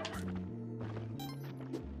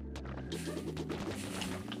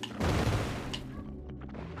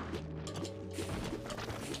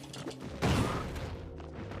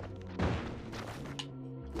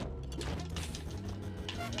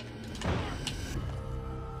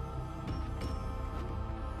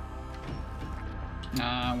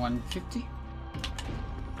 $150.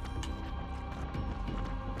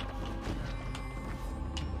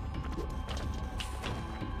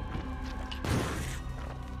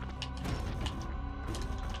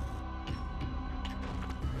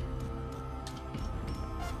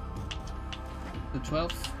 The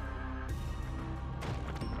 12th.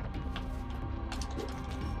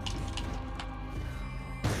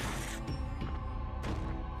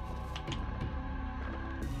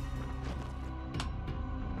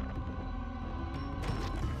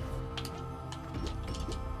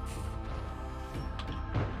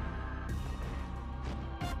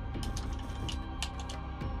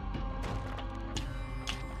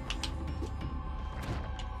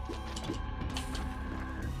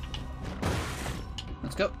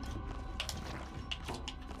 Let's go.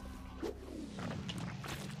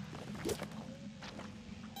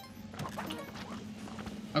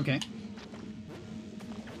 Okay.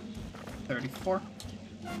 34.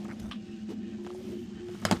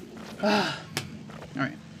 All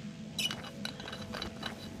right.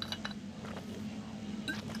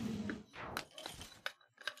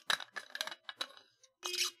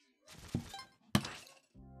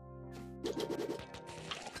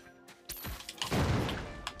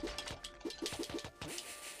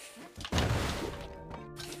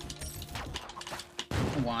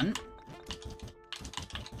 One.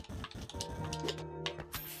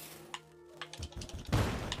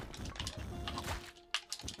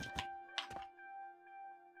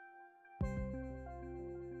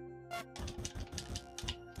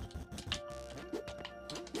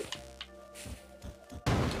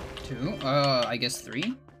 Two. I guess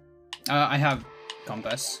 3. I have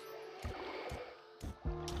compass.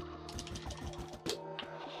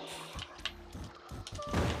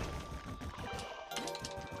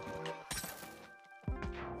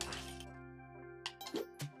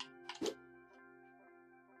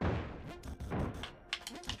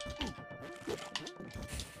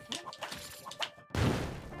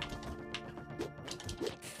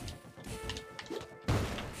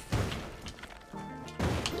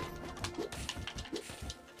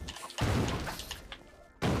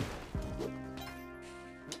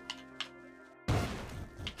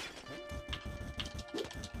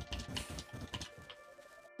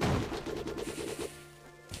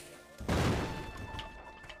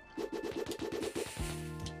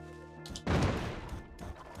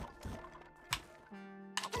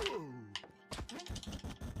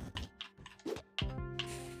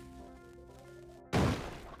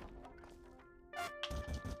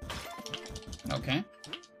 Okay.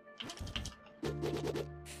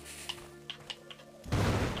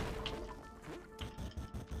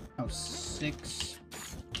 Oh, 6.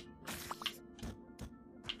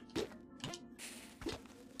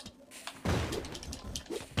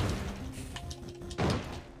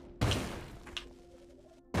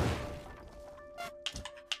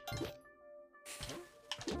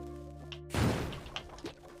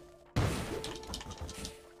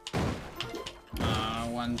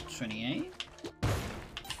 $128.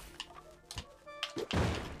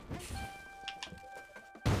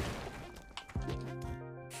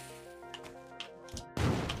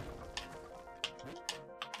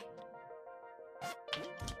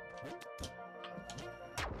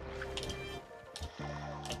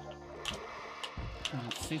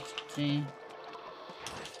 $160.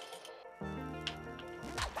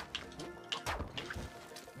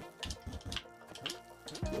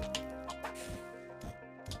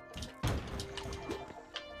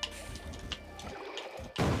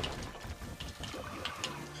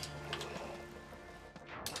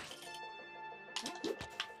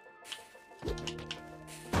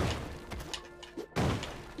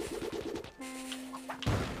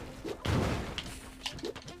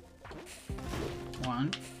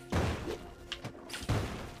 One.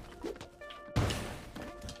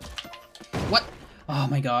 What? Oh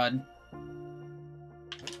my god.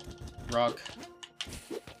 Rock.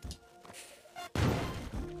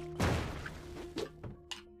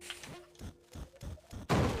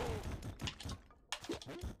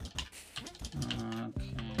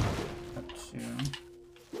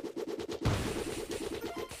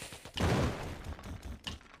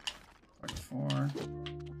 4.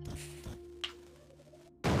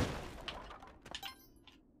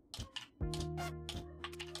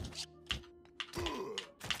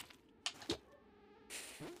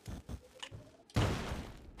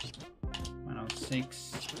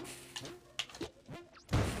 Six.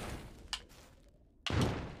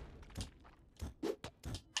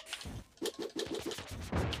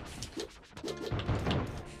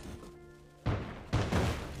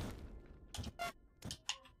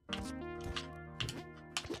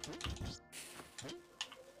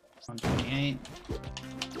 $128.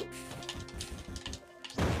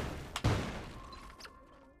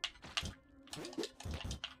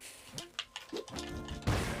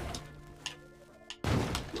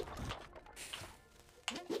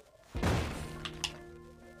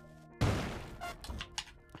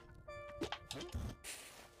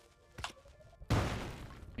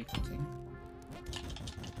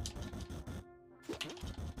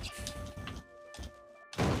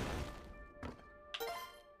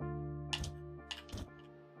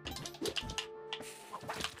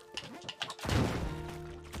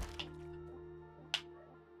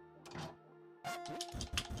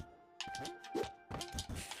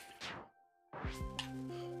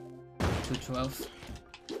 $212.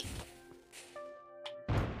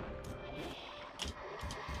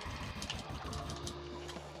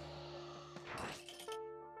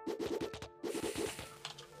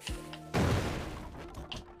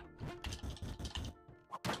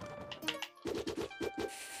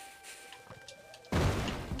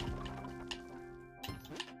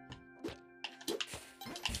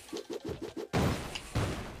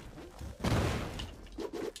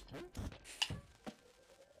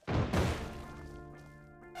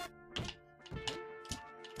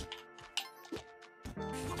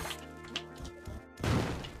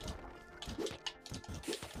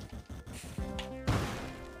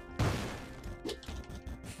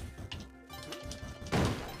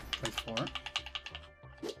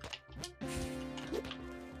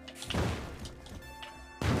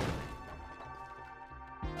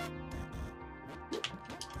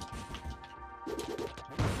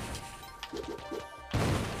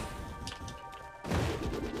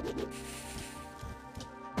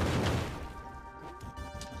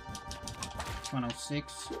 $106.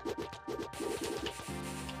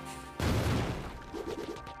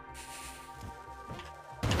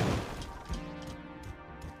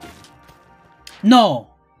 No!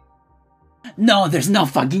 No, there's no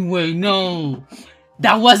fucking way, no!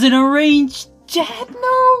 That wasn't arranged, chat,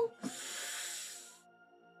 no!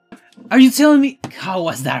 Are you telling me? How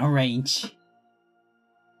was that arranged?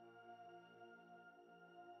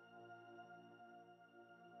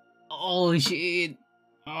 Oh shit.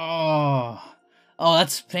 Oh. Oh,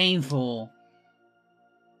 that's painful.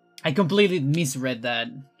 I completely misread that.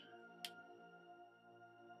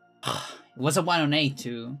 It was a 1 on 8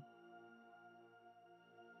 too.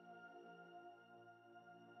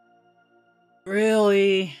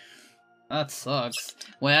 Really? That sucks.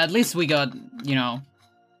 Well, at least we got, you know,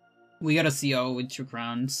 we got a CO with 2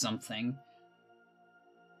 crowns, something.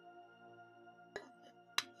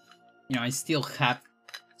 You know, I still have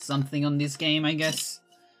something on this game, I guess.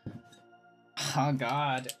 Oh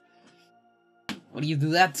god. Why do you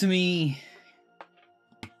do that to me?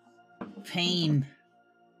 Pain.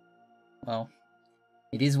 Well,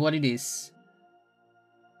 it is what it is.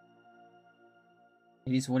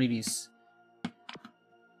 It is what it is.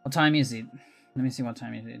 What time is it? Let me see what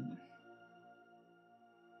time is it.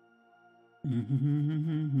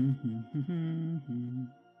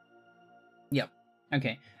 Yep.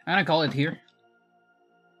 Okay. I'm gonna call it here.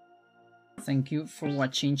 Thank you for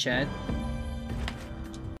watching, chat.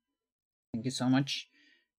 Thank you so much.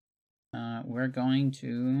 We're going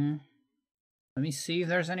to... Let me see if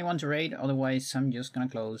there's anyone to raid. Otherwise, I'm just gonna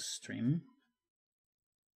close stream.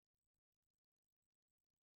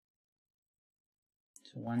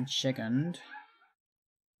 So 1 second.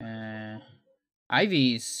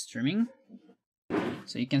 Ivy is streaming,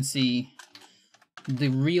 so you can see the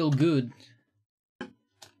real good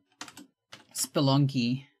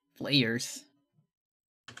Spelunky players.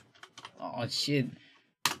 Oh shit.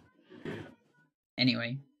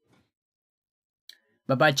 Anyway.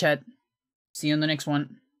 Bye bye, chat. See you on the next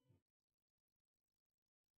one.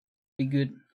 Be good.